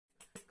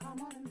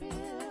Come on and build,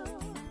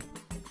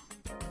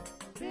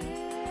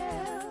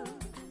 build,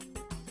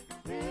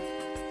 build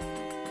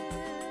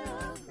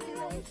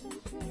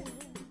relationships.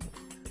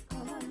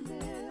 Come on,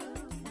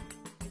 build.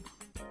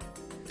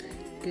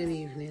 Good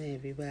evening,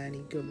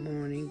 everybody. Good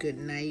morning, good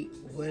night,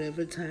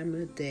 whatever time of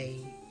the day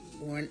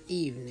or an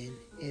evening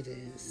it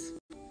is.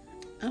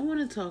 I want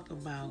to talk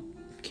about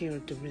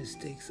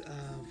characteristics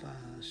of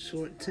a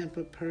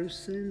short-tempered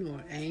person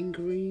or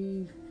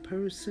angry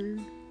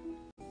person.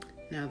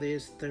 Now,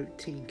 there's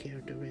 13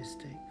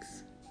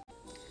 characteristics.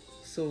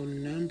 So,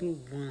 number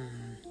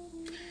one,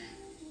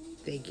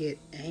 they get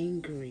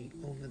angry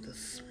over the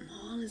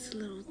smallest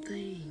little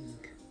thing.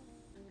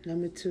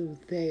 Number two,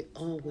 they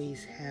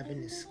always have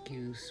an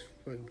excuse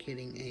for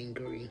getting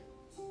angry.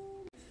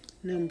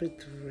 Number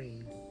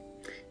three,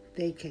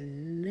 they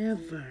can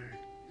never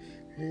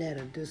let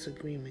a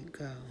disagreement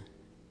go.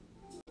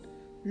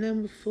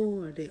 Number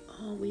four, they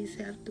always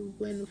have to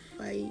win a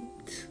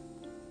fight.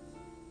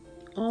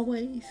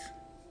 Always.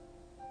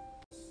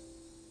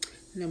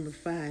 Number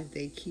five,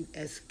 they keep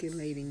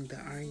escalating the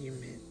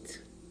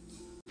argument.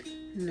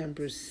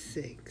 Number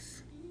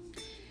six,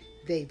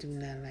 they do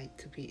not like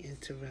to be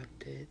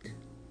interrupted.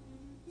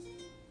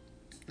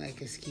 Like,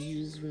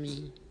 excuse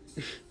me.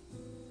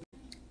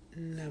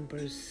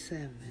 Number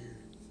seven,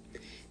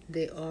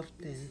 they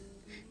often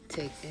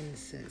take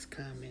innocent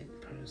comment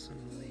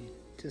personally.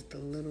 Just the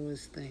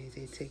littlest things,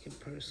 they take it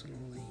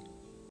personally.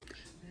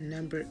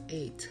 Number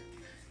eight,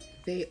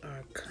 they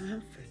are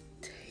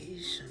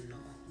confrontational.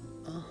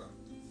 Oh,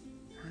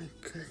 my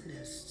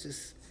goodness.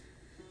 Just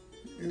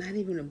not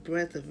even a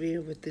breath of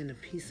air within a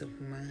peace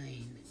of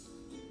mind.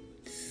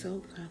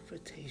 So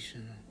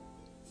confrontational.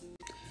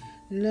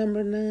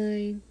 Number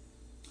nine,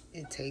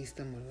 it takes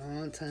them a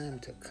long time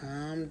to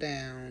calm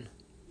down.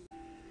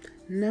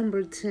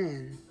 Number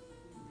 10,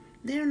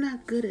 they're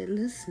not good at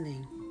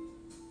listening.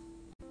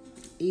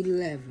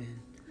 11,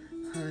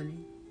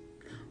 honey,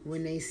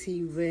 when they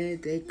see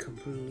red, they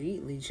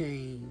completely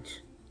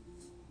change.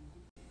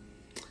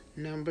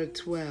 Number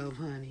 12,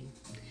 honey,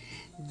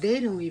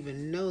 they don't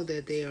even know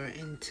that they are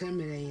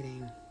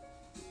intimidating.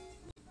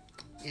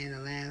 And the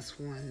last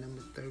one,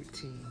 number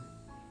 13,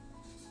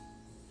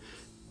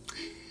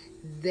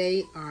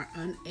 they are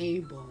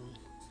unable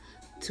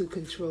to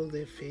control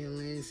their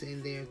feelings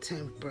and their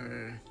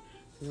temper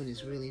when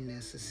it's really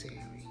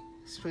necessary,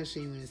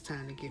 especially when it's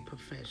time to get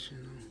professional.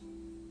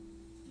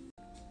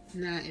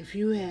 Now, if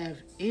you have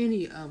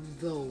any of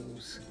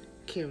those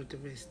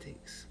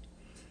characteristics,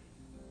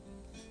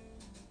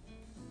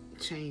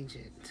 change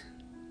it.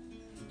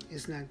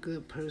 It's not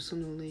good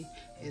personally.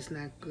 It's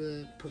not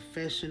good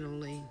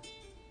professionally.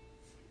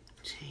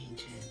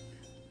 Change it.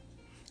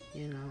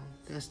 You know,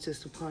 that's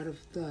just a part of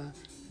the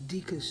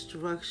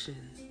deconstruction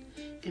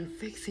and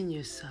fixing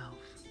yourself.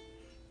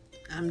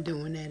 I'm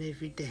doing that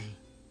every day.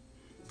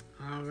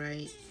 All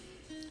right.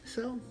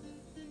 So,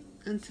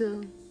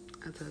 until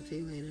I talk to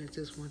you later, I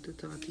just want to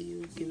talk to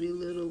you, give you a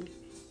little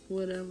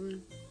whatever.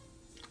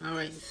 All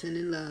right.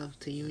 Sending love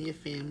to you and your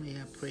family.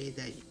 I pray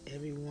that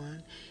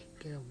everyone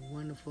get a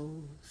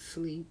wonderful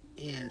sleep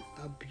and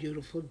a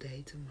beautiful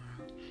day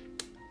tomorrow.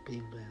 Be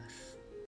blessed.